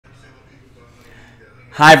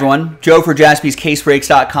Hi everyone, Joe for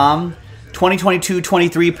JaspysCaseBreaks.com.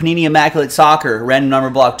 2022-23 Panini Immaculate Soccer, random number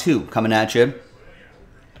block 2 coming at you.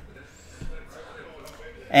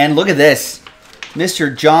 And look at this.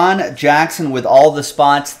 Mr. John Jackson with all the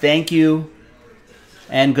spots. Thank you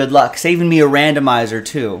and good luck. Saving me a randomizer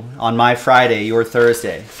too on my Friday, your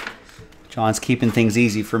Thursday. John's keeping things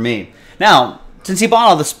easy for me. Now, since he bought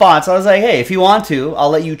all the spots, I was like, hey, if you want to, I'll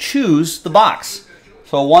let you choose the box.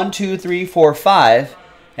 So 1, 2, 3, 4, 5.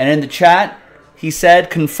 And in the chat, he said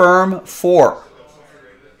confirm 4.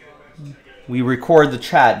 We record the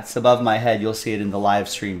chat. It's above my head. You'll see it in the live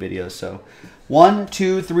stream video. So 1,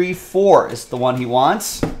 2, 3, 4 is the one he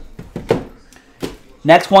wants.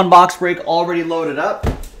 Next one box break already loaded up.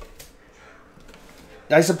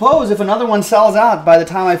 I suppose if another one sells out by the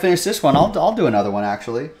time I finish this one, I'll do another one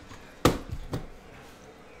actually.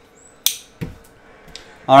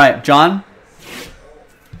 All right, John.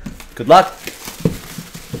 Good luck.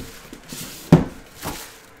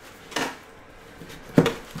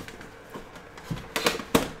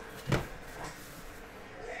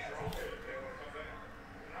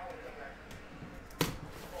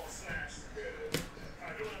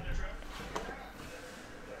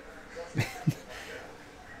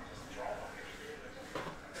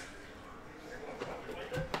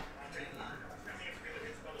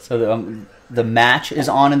 So the match is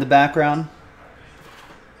on in the background,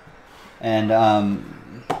 and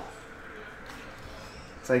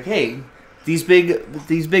it's like, hey, these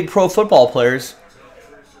big pro football players,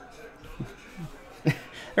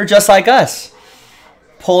 they're just like us,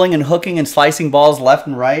 pulling and hooking and slicing balls left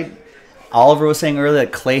and right. Oliver was saying earlier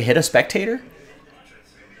that Clay hit a spectator.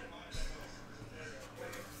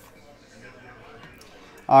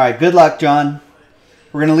 All right, good luck, John.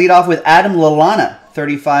 We're going to lead off with Adam Lallana,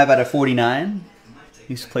 35 out of 49.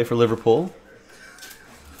 He used to play for Liverpool.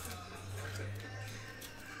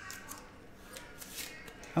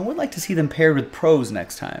 I would like to see them paired with pros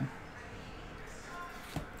next time.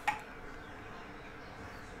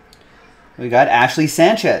 We got Ashley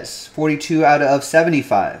Sanchez, 42 out of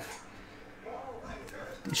 75.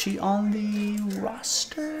 Is she on the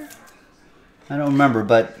roster? I don't remember,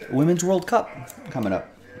 but Women's World Cup coming up.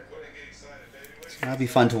 That'll be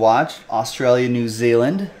fun to watch. Australia, New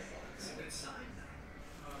Zealand.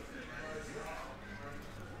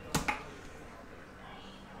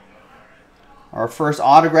 Our first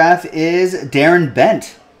autograph is Darren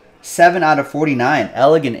Bent. 7 out of 49.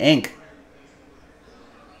 Elegant ink.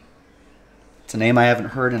 It's a name I haven't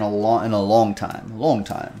heard in a long time. Long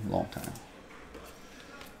time.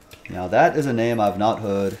 Now that is a name I've not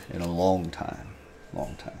heard in a long time.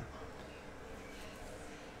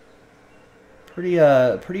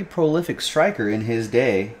 Pretty prolific striker in his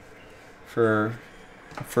day for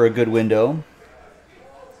a good window.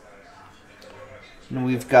 And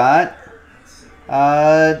we've got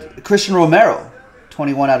Christian Romero,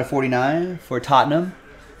 21 out of 49 for Tottenham.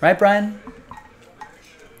 Right, Brian?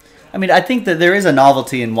 I mean, I think that there is a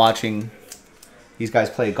novelty in watching these guys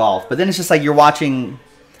play golf, but then it's just like you're watching.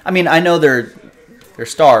 I mean, I know they're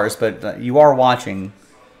stars, but you are watching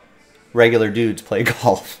regular dudes play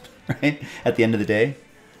golf. Right? At the end of the day,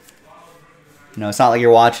 you know, it's not like you're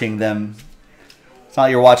watching them. It's not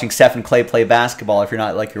like you're watching Steph and Clay play basketball. If you're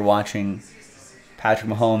not like you're watching Patrick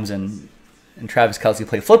Mahomes and Travis Kelce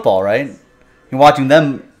play football, right? You're watching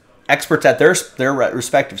them, experts at their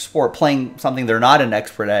respective sport, playing something they're not an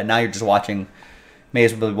expert at. Now you're just watching, may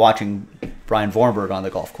as well be watching Brian Vornberg on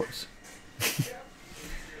the golf course,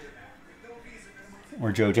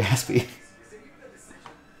 or Joe Jaspy.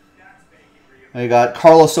 We got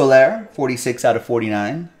Carlos Soler, 46 out of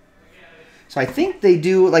 49. So I think they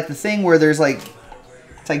do like the thing where there's like,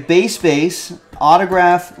 it's like base,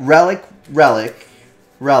 autograph, relic,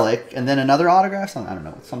 and then another autograph. I don't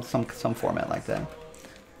know, some format like that.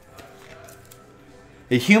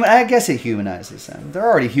 I guess it humanizes them. They're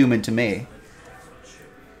already human to me.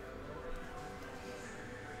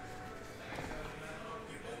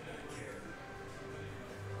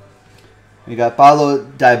 We got Paulo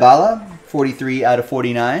Dybala, 43 out of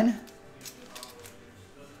 49.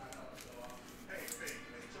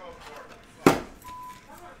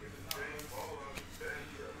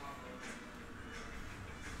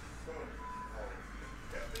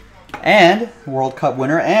 And World Cup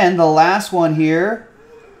winner. And the last one here.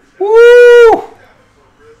 Woo!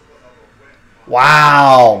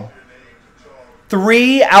 Wow.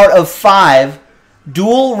 3 out of 5.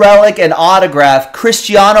 Dual relic and autograph.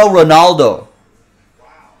 Cristiano Ronaldo.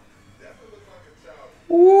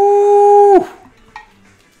 Woo!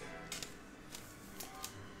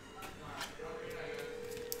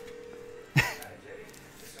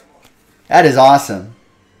 That is awesome.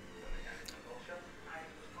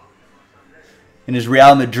 in his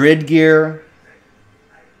Real Madrid gear.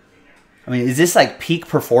 I mean, is this like peak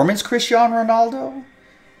performance Cristiano Ronaldo?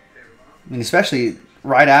 I mean, especially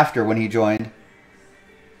right after when he joined.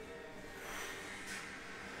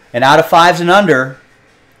 And out of 5s and under,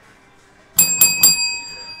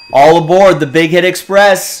 all aboard the Big Hit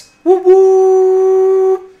Express. Woo woo!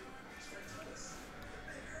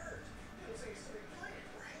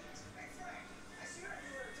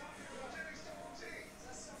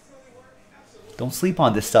 Don't sleep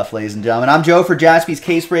on this stuff, ladies and gentlemen. I'm Joe for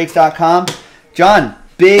JaspysCaseBreaks.com. John,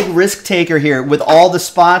 big risk taker here with all the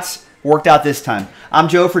spots worked out this time. I'm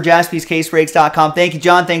Joe for JaspysCaseBreaks.com. Thank you,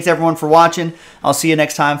 John. Thanks, everyone, for watching. I'll see you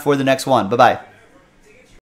next time for the next one. Bye-bye.